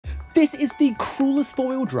This is the cruelest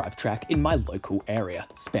four-wheel drive track in my local area.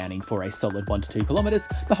 Spanning for a solid 1 to 2 kilometers,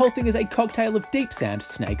 the whole thing is a cocktail of deep sand,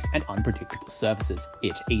 snakes, and unpredictable surfaces.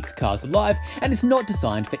 It eats cars alive and is not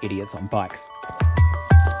designed for idiots on bikes.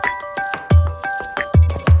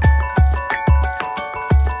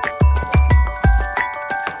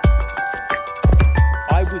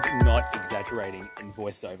 I was not exaggerating in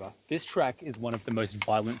voiceover. This track is one of the most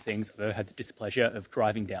violent things I've ever had the displeasure of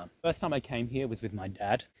driving down. First time I came here was with my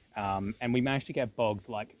dad, and we managed to get bogged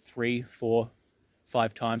like 3, 4,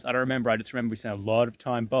 5 times. I don't remember, I just remember we spent a lot of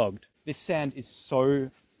time bogged. This sand is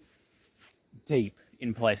so deep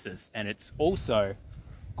in places, and it's also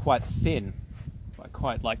quite thin,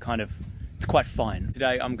 it's quite fine.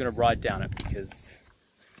 Today I'm gonna ride down it because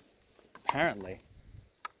apparently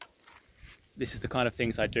this is the kind of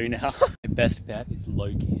things I do now. My best bet is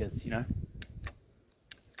low gears, you know?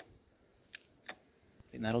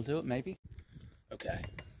 Think that'll do it, maybe? Okay.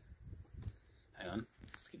 Hang on,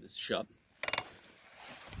 let's give this a shot.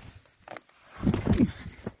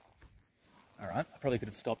 Alright, I probably could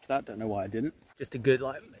have stopped that, don't know why I didn't. Just a good,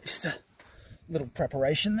 just a little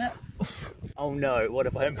preparation there. Oh no, what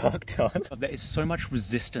have I embarked on? There is so much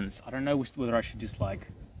resistance. I don't know whether I should just I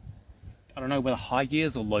don't know whether high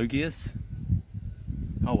gears or low gears.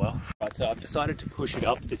 Oh well. Right, so I've decided to push it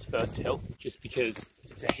up this first hill just because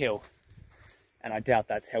it's a hill and I doubt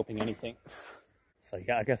that's helping anything. So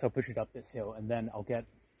yeah, I guess I'll push it up this hill and then I'll get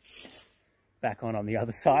back on the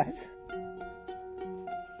other side.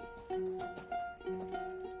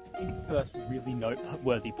 The first really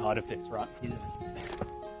noteworthy part of this, right, is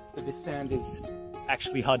that this sand is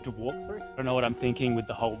actually hard to walk through. I don't know what I'm thinking with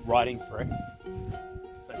the whole riding through.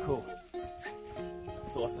 So cool.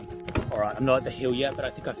 It's awesome. Alright, I'm not at the hill yet, but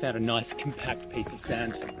I think I found a nice compact piece of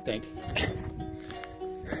sand, I think.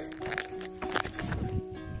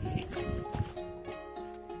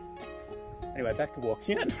 Anyway, back to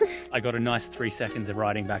walking it. I got a nice 3 seconds of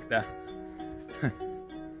riding back there.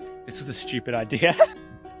 This was a stupid idea.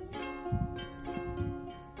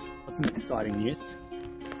 What's some exciting news?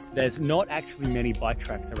 There's not actually many bike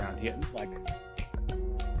tracks around here.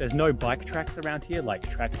 There's no bike tracks around here, like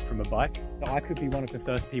tracks from a bike. So I could be one of the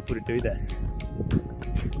first people to do this.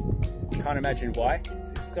 Can't imagine why.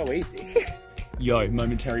 It's so easy. Yo,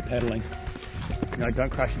 momentary pedaling. No,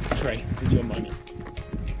 don't crash into the tree. This is your moment.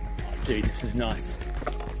 Oh, dude, this is nice.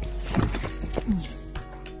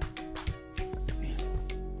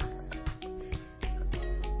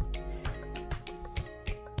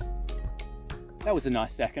 That was a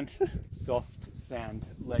nice second. Soft sand,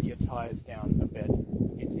 let your tires down a bit.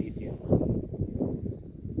 It's easier.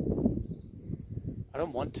 I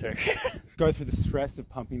don't want to go through the stress of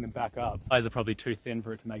pumping them back up. Tires are probably too thin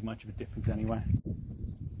for it to make much of a difference anyway.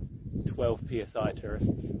 12 PSI tourists.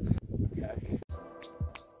 Okay.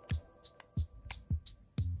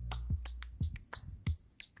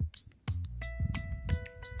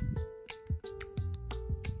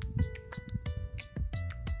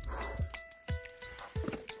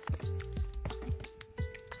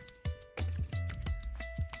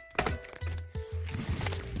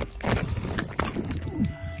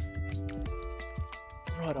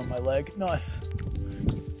 Right on my leg, nice.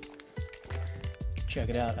 Check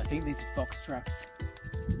it out, I think these are fox tracks.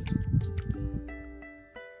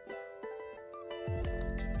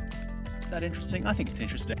 Is that interesting? I think it's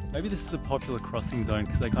interesting. Maybe this is a popular crossing zone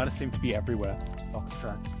because they kind of seem to be everywhere. Fox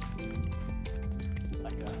tracks.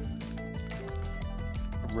 Like a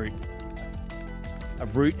route. A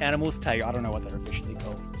route animals take. I don't know what they're officially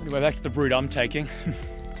called. Anyway, back to the route I'm taking.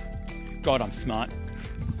 God, I'm smart.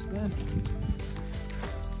 Man.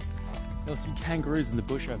 There were some kangaroos in the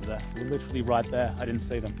bush over there. They're literally right there. I didn't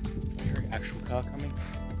see them. I hear an actual car coming.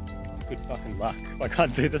 Good fucking luck if I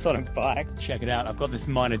can't do this on a bike. Check it out. I've got this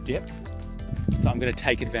minor dip. So I'm going to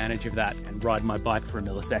take advantage of that and ride my bike for a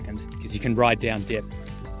millisecond because you can ride down dips.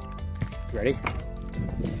 Ready?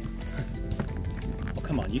 Oh,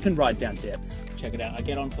 come on. You can ride down dips. Check it out. I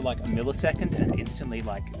get on for like a millisecond and it instantly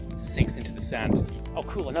sinks into the sand. Oh,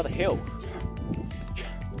 cool. Another hill.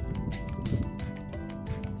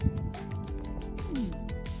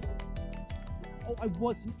 I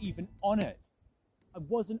wasn't even on it. I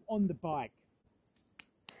wasn't on the bike.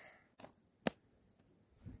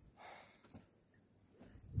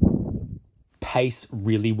 Pace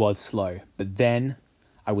really was slow, but then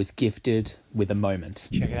I was gifted with a moment.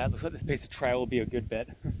 Check it out, looks like this piece of trail will be a good bit.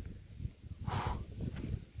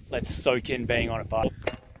 Let's soak in being on a bike.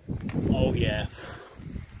 Oh yeah.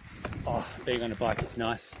 Oh, being on a bike is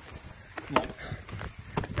nice. Come on.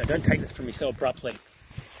 No, don't take this from me so abruptly.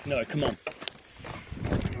 No, come on.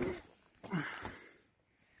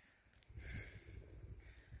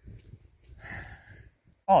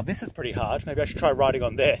 Oh, this is pretty hard. Maybe I should try riding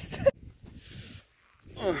on this.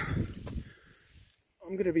 I'm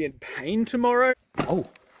gonna be in pain tomorrow. Oh,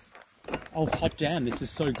 hot damn, this is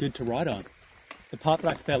so good to ride on. The part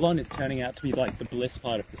that I fell on is turning out to be like the bliss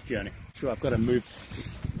part of this journey. Sure, I've got to move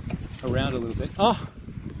around a little bit.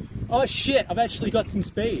 Oh shit, I've actually got some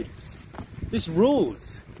speed. This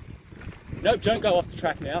rules. Nope, don't go off the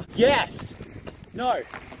track now. Yes! No.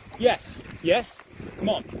 Yes. Yes. Come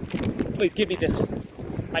on. Please give me this.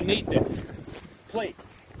 I need this. Please.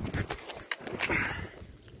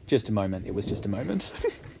 Just a moment. It was just a moment.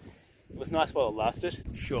 It was nice while it lasted.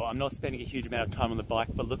 Sure, I'm not spending a huge amount of time on the bike,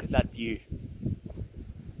 but look at that view.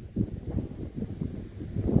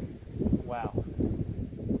 Wow.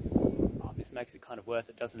 Oh, this makes it kind of worth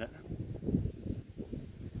it, doesn't it?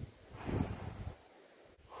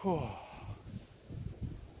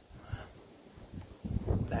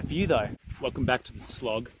 That view though. Welcome back to the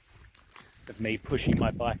slog of me pushing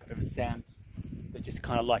my bike over sand that just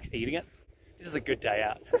kind of likes eating it. This is a good day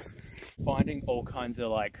out. Finding all kinds of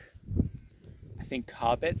like, I think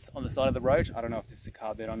car beds on the side of the road. I don't know if this is a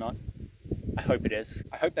car bed or not. I hope it is.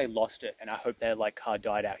 I hope they lost it and I hope their like car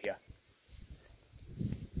died out here.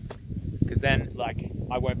 Because then like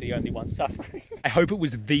I won't be the only one suffering. I hope it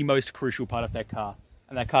was the most crucial part of their car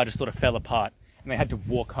and that car just sort of fell apart and they had to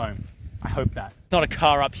walk home. I hope that. It's not a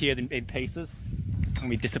car up here in pieces. I'm gonna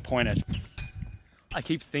be disappointed. I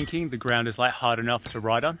keep thinking the ground is like hard enough to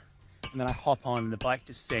ride on and then I hop on and the bike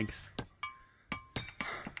just sinks.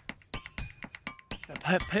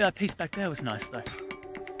 That piece back there was nice though.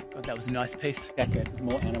 God, that was a nice piece. Okay,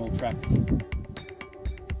 more animal tracks.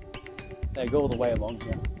 They go all the way along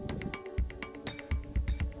here.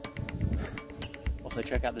 Also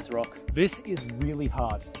check out this rock. This is really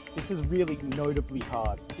hard. This is really notably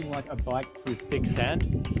hard. Being like a bike through thick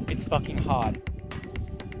sand, it's fucking hard.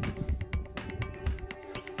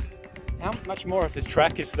 How much more of this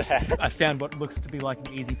track is there? I found what looks to be like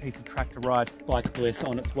an easy piece of track to ride. Bike bliss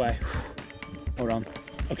on its way. Hold on.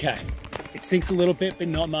 Okay, it sinks a little bit, but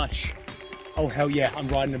not much. Oh hell yeah, I'm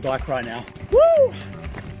riding a bike right now. Woo!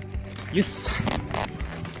 Yes!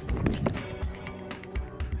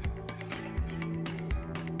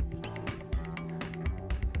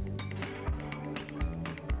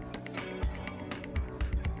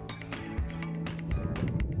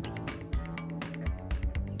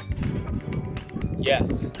 Yes.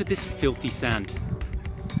 Look at this filthy sand.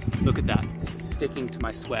 Look at that, it's sticking to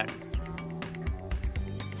my sweat.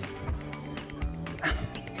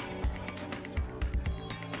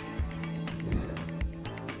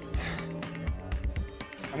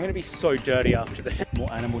 I'm gonna be so dirty after this.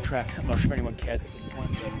 More animal tracks. I'm not sure if anyone cares at this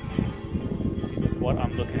point, but it's what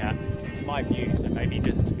I'm looking at. It's my view, so maybe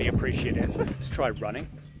just be appreciative. Just try running,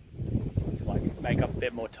 like make up a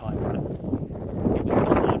bit more time. It was the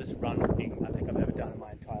hardest run thing I think I've ever done in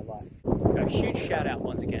my entire life. A huge shout out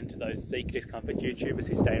once again to those Seek Discomfort YouTubers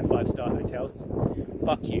who stay in 5-star hotels.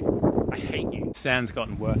 Fuck you. I hate you. Sand's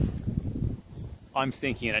gotten worse. I'm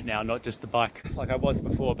sinking in it now, not just the bike. Like I was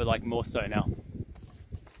before, but like more so now.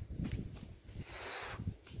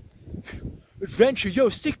 Adventure, yo,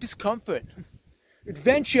 Seek Discomfort.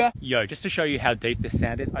 Adventure. Yo, just to show you how deep this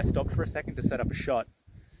sand is, I stopped for a second to set up a shot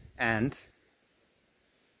and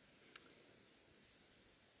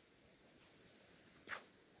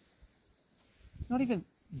it's not even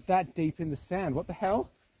that deep in the sand. What the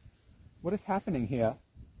hell? What is happening here?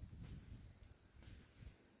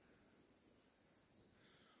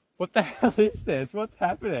 What the hell is this? What's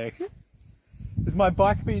happening? Is my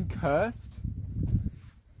bike being cursed?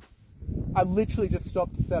 I literally just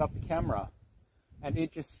stopped to set up the camera and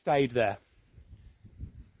it just stayed there.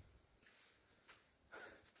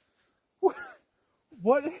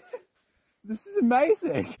 What? This is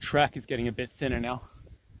amazing. Track is getting a bit thinner now,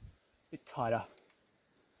 a bit tighter.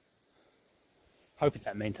 Hope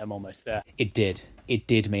that means I'm almost there. It did. It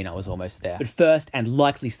did mean I was almost there. But first, and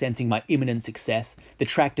likely sensing my imminent success, the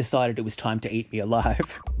track decided it was time to eat me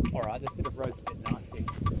alive. All right, this bit of road's a bit nasty.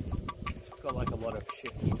 It's got like a lot of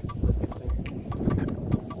shit you can slip into.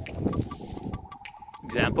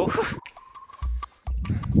 Example.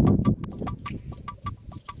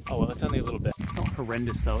 Oh well, it's only a little bit. It's not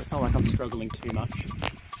horrendous though. It's not like I'm struggling too much.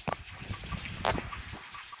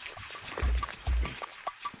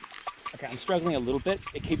 Okay, I'm struggling a little bit.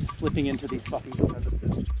 It keeps slipping into these fucking crevices.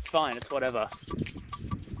 It's fine, it's whatever.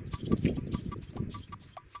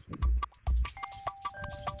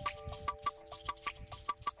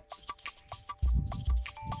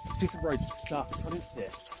 This piece of road sucks. What is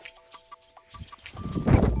this?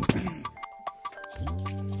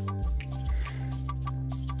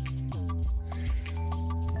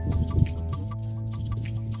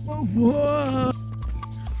 Whoa.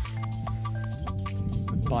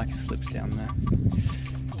 The bike slips down there.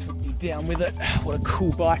 Took me down with it. What a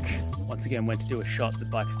cool bike. Once again, went to do a shot. The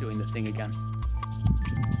bike's doing the thing again.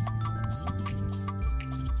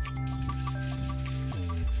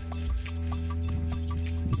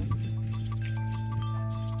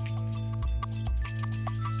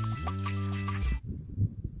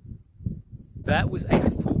 That was a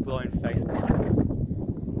full-blown faceplant.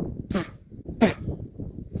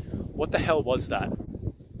 What the hell was that?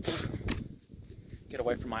 Get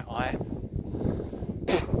away from my eye.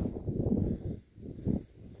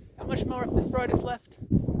 How much more of this road is left?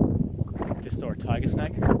 Just saw a tiger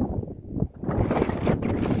snake.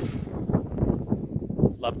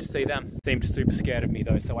 Love to see them. Seemed super scared of me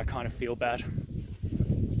though, so I kind of feel bad.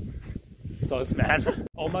 Soz, man.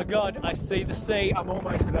 Oh my god, I see the sea. I'm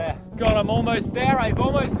almost there. God, I'm almost there. I'm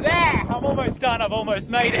almost there. I'm almost done. I've almost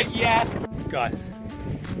made it. Yes. Guys,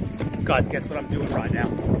 guess what I'm doing right now?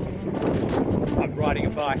 I'm riding a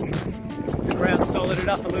bike. The ground solided it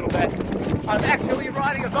up a little bit. I'm actually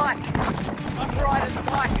riding a bike. I'm riding the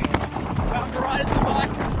bike. I'm riding the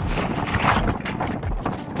bike.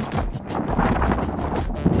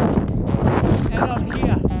 And I'm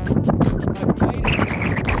here. I've made it.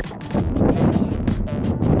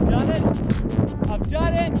 I've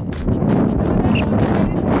done it!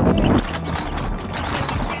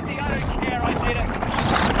 I don't care, I did it!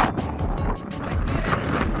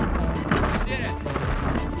 I did it!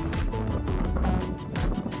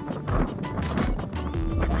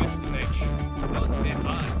 I reached the beach. That was a bit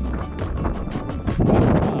hard.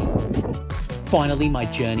 Finally, my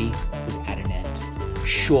journey was at an end.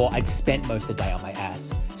 Sure, I'd spent most of the day on my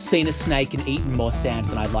ass, seen a snake and eaten more sand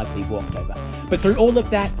than I'd likely walked over. But through all of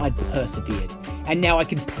that, I'd persevered. And now I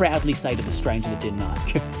can proudly say to the stranger that didn't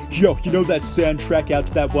ask, yo, you know that sand track out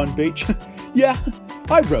to that one beach? Yeah,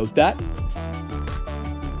 I rode that.